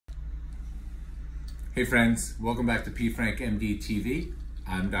Hey friends, welcome back to P. Frank MD TV.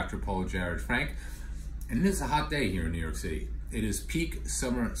 I'm Dr. Paul Jared Frank, and it is a hot day here in New York City. It is peak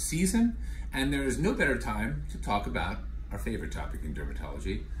summer season, and there is no better time to talk about our favorite topic in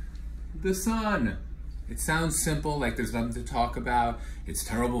dermatology, the sun. It sounds simple, like there's nothing to talk about. It's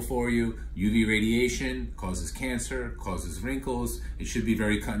terrible for you. UV radiation causes cancer, causes wrinkles. It should be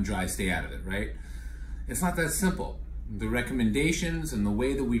very cut and dry, stay out of it, right? It's not that simple. The recommendations and the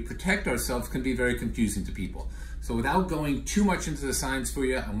way that we protect ourselves can be very confusing to people. So without going too much into the science for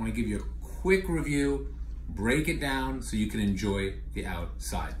you, I want to give you a quick review, break it down so you can enjoy the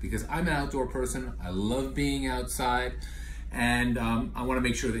outside. Because I'm an outdoor person, I love being outside, and I want to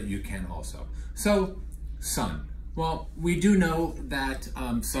make sure that you can also. So, sun. Well, we do know that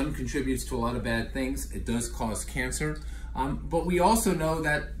sun contributes to a lot of bad things. It does cause cancer. But we also know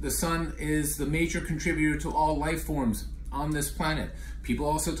that the sun is the major contributor to all life forms on this planet. People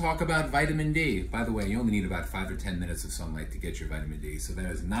also talk about vitamin D. By the way, you only need about 5 or 10 minutes of sunlight to get your vitamin D, so that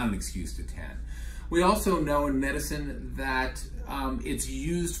is not an excuse to tan. We also know in medicine that it's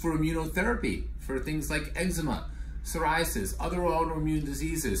used for immunotherapy for things like eczema, psoriasis, other autoimmune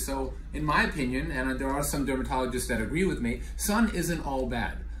diseases. So in my opinion, and there are some dermatologists that agree with me, sun isn't all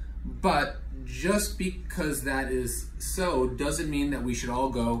bad. But just because that is so doesn't mean that we should all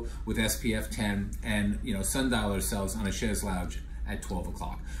go with SPF 10 and sundial ourselves on a chaise lounge at 12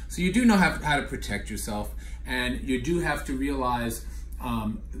 o'clock. So you do know how to protect yourself, and you do have to realize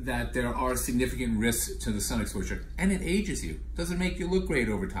that there are significant risks to the sun exposure, and it ages you. Doesn't make you look great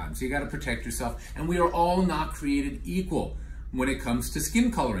over time. So you got to protect yourself, and we are all not created equal when it comes to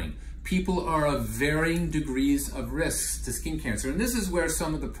skin coloring. People are of varying degrees of risks to skin cancer, and this is where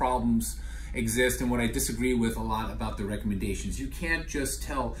some of the problems exist and what I disagree with a lot about the recommendations. You can't just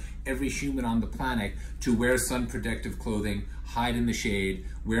tell every human on the planet to wear sun protective clothing, hide in the shade,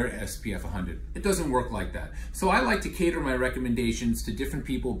 wear SPF 100. It doesn't work like that. So I like to cater my recommendations to different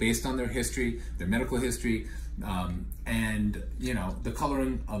people based on their history, their medical history, and the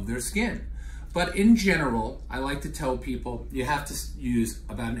coloring of their skin. But in general, I like to tell people you have to use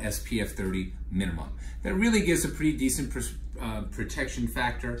about an SPF 30 minimum. That really gives a pretty decent protection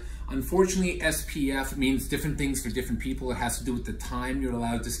factor. Unfortunately, SPF means different things for different people. It has to do with the time you're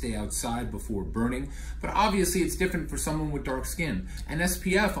allowed to stay outside before burning. But obviously, it's different for someone with dark skin. And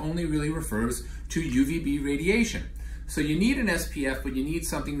SPF only really refers to UVB radiation. So you need an SPF, but you need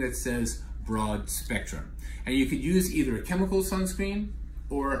something that says broad spectrum. And you could use either a chemical sunscreen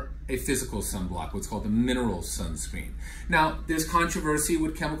or a physical sunblock, what's called a mineral sunscreen. Now, there's controversy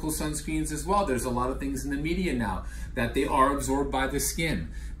with chemical sunscreens as well. There's a lot of things in the media now that they are absorbed by the skin.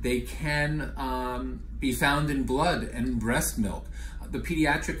 They can be found in blood and breast milk. The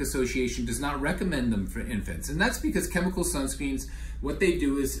Pediatric Association does not recommend them for infants, and that's because chemical sunscreens, what they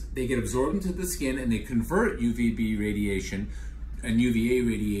do is they get absorbed into the skin and they convert UVB radiation and UVA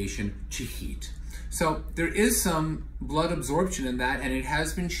radiation to heat. So there is some blood absorption in that, and it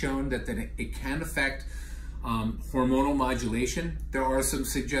has been shown that it can affect hormonal modulation. There are some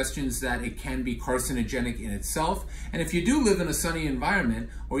suggestions that it can be carcinogenic in itself. And if you do live in a sunny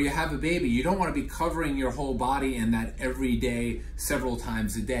environment or you have a baby, you don't want to be covering your whole body in that every day, several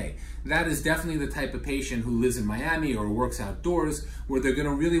times a day. That is definitely the type of patient who lives in Miami or works outdoors where they're going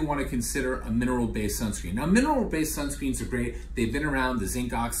to really want to consider a mineral-based sunscreen. Now, mineral-based sunscreens are great. They've been around, the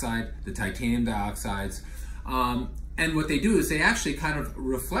zinc oxide, the titanium dioxides. And what they do is they actually kind of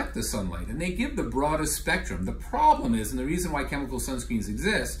reflect the sunlight and they give the broadest spectrum. The problem is, and the reason why chemical sunscreens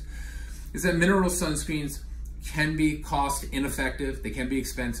exist, is that mineral sunscreens can be cost ineffective, they can be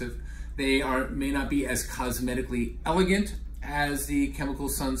expensive, they may not be as cosmetically elegant as the chemical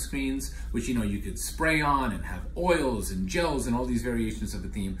sunscreens, which you could spray on and have oils and gels and all these variations of the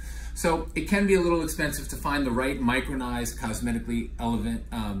theme. So it can be a little expensive to find the right micronized, cosmetically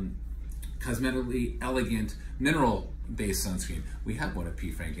elegant mineral-based sunscreen. We have one at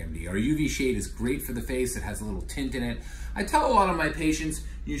P. Frank MD. Our UV shade is great for the face. It has a little tint in it. I tell a lot of my patients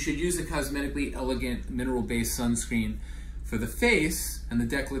you should use a cosmetically elegant mineral-based sunscreen for the face and the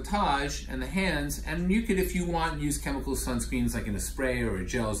décolletage and the hands, and you could, if you want, use chemical sunscreens like in a spray or a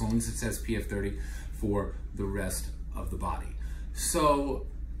gel, as long as it says SPF 30 for the rest of the body. So,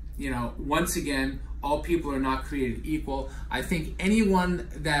 once again, all people are not created equal. I think anyone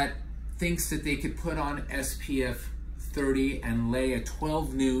that thinks that they could put on SPF 30 and lay at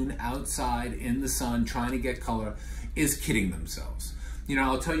 12 noon outside in the sun trying to get color is kidding themselves.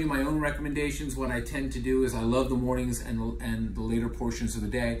 I'll tell you my own recommendations. What I tend to do is I love the mornings and the later portions of the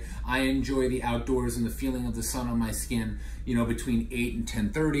day. I enjoy the outdoors and the feeling of the sun on my skin, between 8 and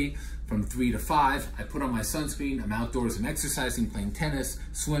 10:30. From 3 to 5, I put on my sunscreen. I'm outdoors, I'm exercising, playing tennis,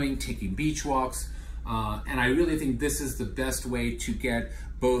 swimming, taking beach walks, And I really think this is the best way to get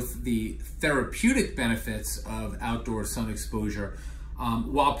both the therapeutic benefits of outdoor sun exposure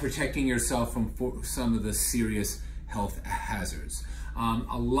while protecting yourself from some of the serious health hazards.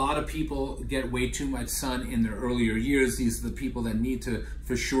 A lot of people get way too much sun in their earlier years. These are the people that need to,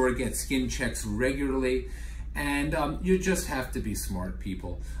 for sure, get skin checks regularly. And you just have to be smart,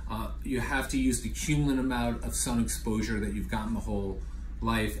 people. You have to use the cumulative amount of sun exposure that you've gotten the whole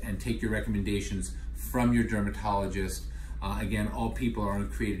life and take your recommendations from your dermatologist. Again, all people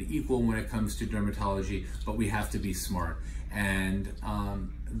aren't created equal when it comes to dermatology, but we have to be smart. And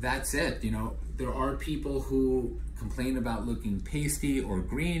that's it. You know, there are people who complain about looking pasty or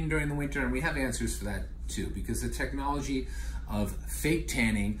green during the winter, and we have answers for that too, because the technology of fake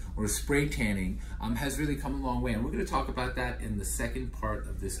tanning or spray tanning has really come a long way. And we're going to talk about that in the second part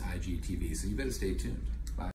of this IGTV, so you better stay tuned.